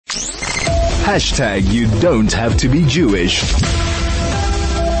You don't have to be Jewish.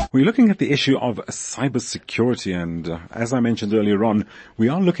 We're looking at the issue of cybersecurity, and as I mentioned earlier on, we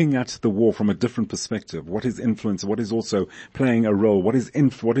are looking at the war from a different perspective. What is influence? What is also playing a role? What is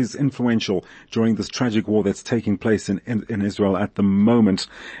influential during this tragic war that's taking place in Israel at the moment?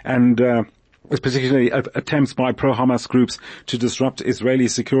 And particularly attempts by pro-Hamas groups to disrupt Israeli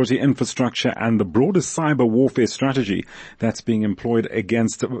security infrastructure and the broader cyber warfare strategy that's being employed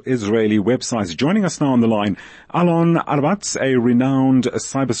against Israeli websites. Joining us now on the line, Alon Arvatz, a renowned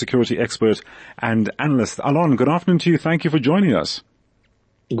cybersecurity expert and analyst. Alon, good afternoon to you. Thank you for joining us.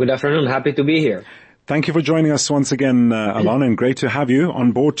 Good afternoon. Happy to be here. Thank you for joining us once again, Alon, and great to have you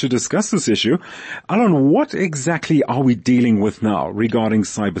on board to discuss this issue. Alon, what exactly are we dealing with now regarding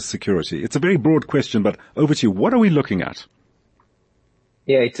cybersecurity? It's a very broad question, but over to you. What are we looking at?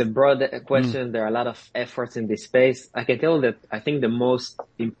 Yeah, it's a broad question. There are a lot of efforts in this space. I can tell that I think the most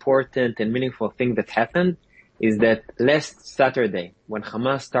important and meaningful thing that happened is that last Saturday, when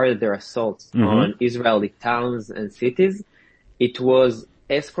Hamas started their assaults on Israeli towns and cities, it was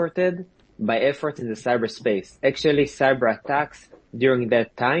escorted by efforts in the cyberspace. Actually, cyber attacks during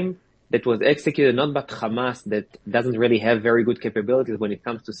that time that was executed not by Hamas, that doesn't really have very good capabilities when it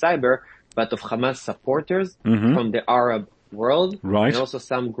comes to cyber, but of Hamas supporters from the Arab world, and also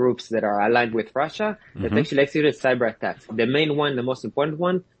some groups that are aligned with Russia that actually executed cyber attacks. The main one, the most important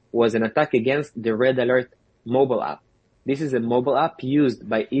one, was an attack against the Red Alert mobile app. This is a mobile app used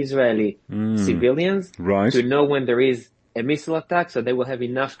by Israeli civilians to know when there is a missile attack, so they will have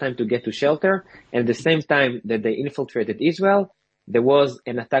enough time to get to shelter. And at the same time that they infiltrated Israel, there was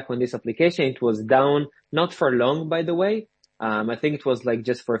an attack on this application. It was down, not for long, by the way. I think it was like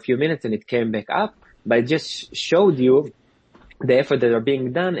just for a few minutes and it came back up, but it just showed you the effort that are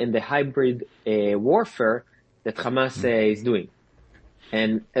being done and the hybrid warfare that Hamas is doing.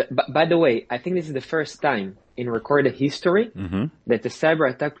 And by the way, I think this is the first time in recorded history that the cyber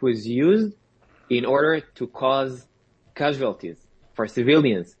attack was used in order to cause casualties for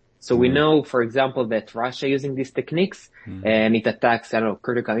civilians. So we know, for example, that Russia using these techniques and it attacks,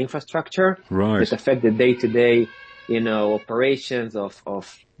 critical infrastructure that affect the day-to-day, operations of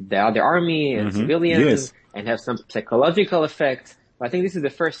the other army and civilians and have some psychological effects. But I think this is the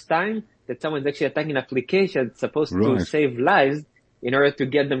first time that someone's actually attacking an application that's supposed to save lives in order to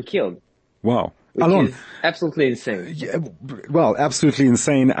get them killed. Wow. Which Alon, is absolutely insane. Yeah, well, absolutely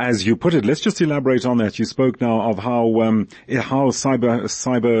insane, as you put it. Let's just elaborate on that. You spoke now of how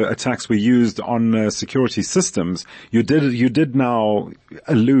cyber attacks were used on security systems. You did now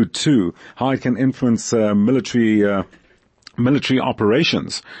allude to how it can influence military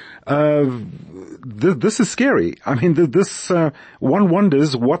operations. This is scary. I mean, one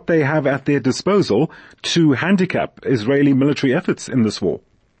wonders what they have at their disposal to handicap Israeli military efforts in this war.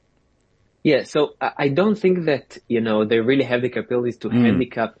 Yeah, so I don't think that, they really have the capabilities to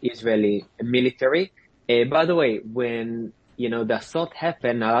handicap Israeli military. By the way, when, the assault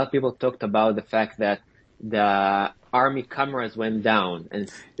happened, a lot of people talked about the fact that the army cameras went down,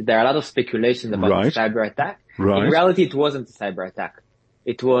 and there are a lot of speculations about the cyber attack. In reality, it wasn't a cyber attack.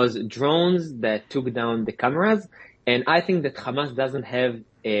 It was drones that took down the cameras, and I think that Hamas doesn't have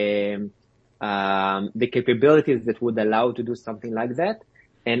the capabilities that would allow to do something like that.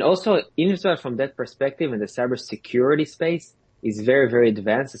 And also, Israel, from that perspective, in the cybersecurity space, is very, very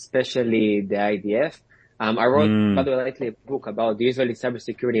advanced, especially the IDF. I wrote, by the way, lately a book about the Israeli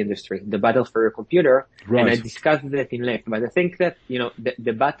cybersecurity industry, the battle for your computer, and I discussed that in length. But I think that,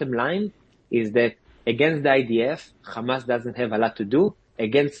 the bottom line is that against the IDF, Hamas doesn't have a lot to do.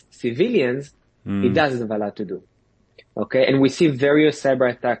 Against civilians, it doesn't have a lot to do. Okay, and we see various cyber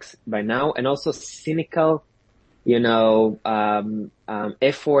attacks by now, and also cynical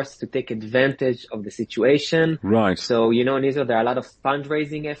efforts to take advantage of the situation. So, in Israel, there are a lot of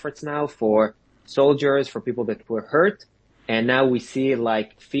fundraising efforts now for soldiers, for people that were hurt. And now we see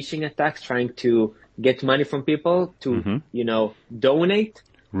like phishing attacks trying to get money from people to, donate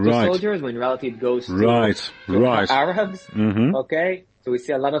to soldiers, when in reality it goes to Arabs. Okay. So we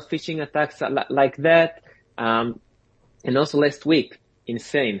see a lot of phishing attacks like that. And also last week,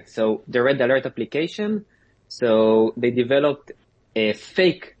 insane. So the Red Alert application, so they developed a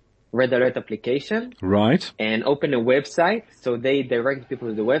fake Red Alert application. And opened a website. So they directed people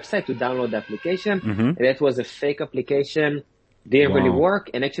to the website to download the application. And that was a fake application. Didn't really work,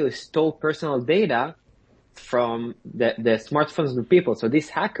 and actually stole personal data from the smartphones of the people. So these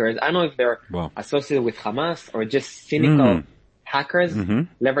hackers, I don't know if they're associated with Hamas or just cynical hackers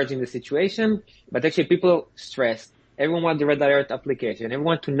leveraging the situation, but actually people stressed. Everyone wants the Red Alert application.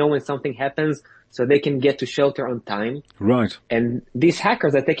 Everyone to know when something happens so they can get to shelter on time. Right. And these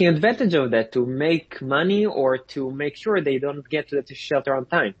hackers are taking advantage of that to make money or to make sure they don't get to the shelter on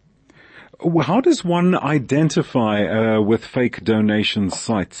time. How does one identify with fake donation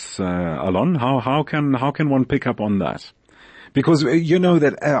sites, Alon? How can one pick up on that? Because you know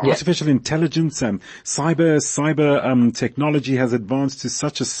that artificial intelligence and cyber technology has advanced to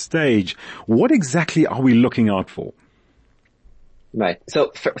such a stage. What exactly are we looking out for? Right.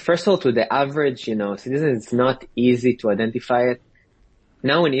 So first of all, to the average, citizen, it's not easy to identify it.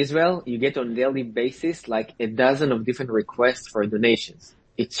 Now in Israel, you get on a daily basis like a dozen of different requests for donations.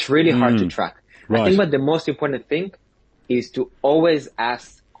 It's really hard to track. Right. I think that the most important thing is to always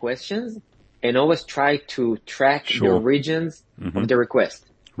ask questions and always try to track the origins of the request.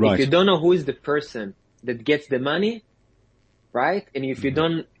 Right. If you don't know who is the person that gets the money, right? And if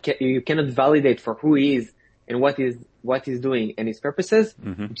you cannot validate for who he is and what he's doing and his purposes,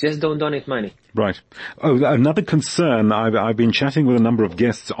 just don't donate money. Right. Oh, another concern, I've been chatting with a number of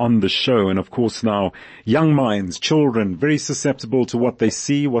guests on the show, and of course now, young minds, children, very susceptible to what they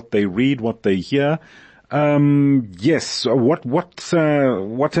see, what they read, what they hear. Yes,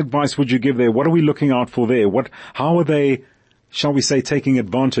 what advice would you give there? What are we looking out for there? How are they, shall we say, taking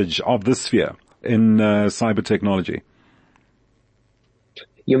advantage of this sphere in cyber technology?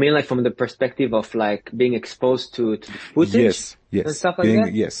 You mean like from the perspective of like being exposed to the footage? Yes. And stuff like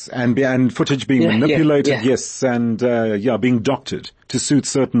that? Yes. And footage being manipulated, yes. And, being doctored to suit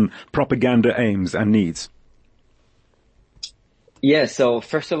certain propaganda aims and needs. Yeah. So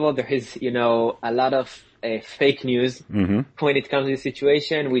first of all, there is, a lot of fake news when it comes to this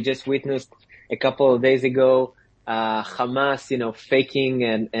situation. We just witnessed a couple of days ago, Hamas, faking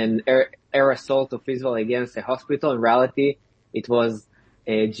an air assault of Israel against a hospital. In reality, it was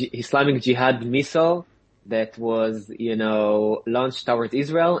Islamic Jihad missile that was, launched towards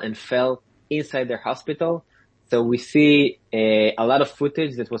Israel and fell inside their hospital. So we see a lot of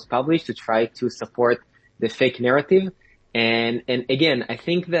footage that was published to try to support the fake narrative. And again, I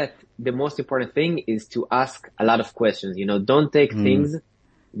think that the most important thing is to ask a lot of questions. Don't take things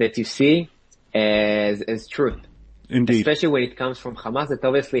that you see as truth. Indeed. Especially when it comes from Hamas that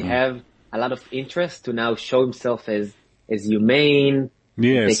obviously have a lot of interest to now show himself as humane,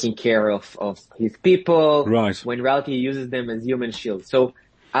 taking care of his people. Right. When in reality he uses them as human shields. So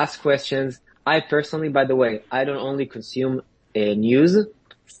ask questions. I personally, by the way, I don't only consume news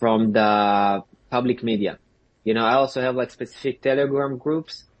from the public media. I also have like specific Telegram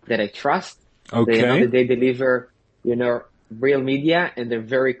groups that I trust. Okay. They know that they deliver, real media and they're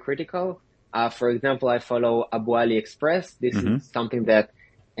very critical. For example, I follow Abu Ali Express. This is something that,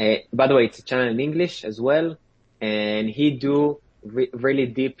 by the way, it's a channel in English as well. And he do really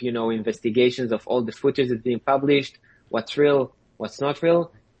deep, investigations of all the footage that's being published, what's real, what's not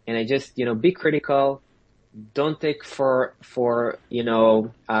real. And I just, be critical. Don't take for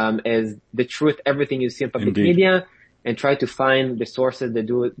as the truth everything you see in public media, and try to find the sources that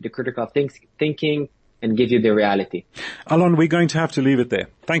do the critical thinking and give you the reality. Alon, we're going to have to leave it there.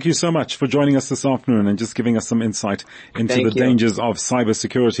 Thank you so much for joining us this afternoon and just giving us some insight into the dangers of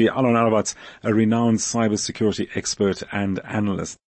cybersecurity. Alon Arvatz, a renowned cybersecurity expert and analyst.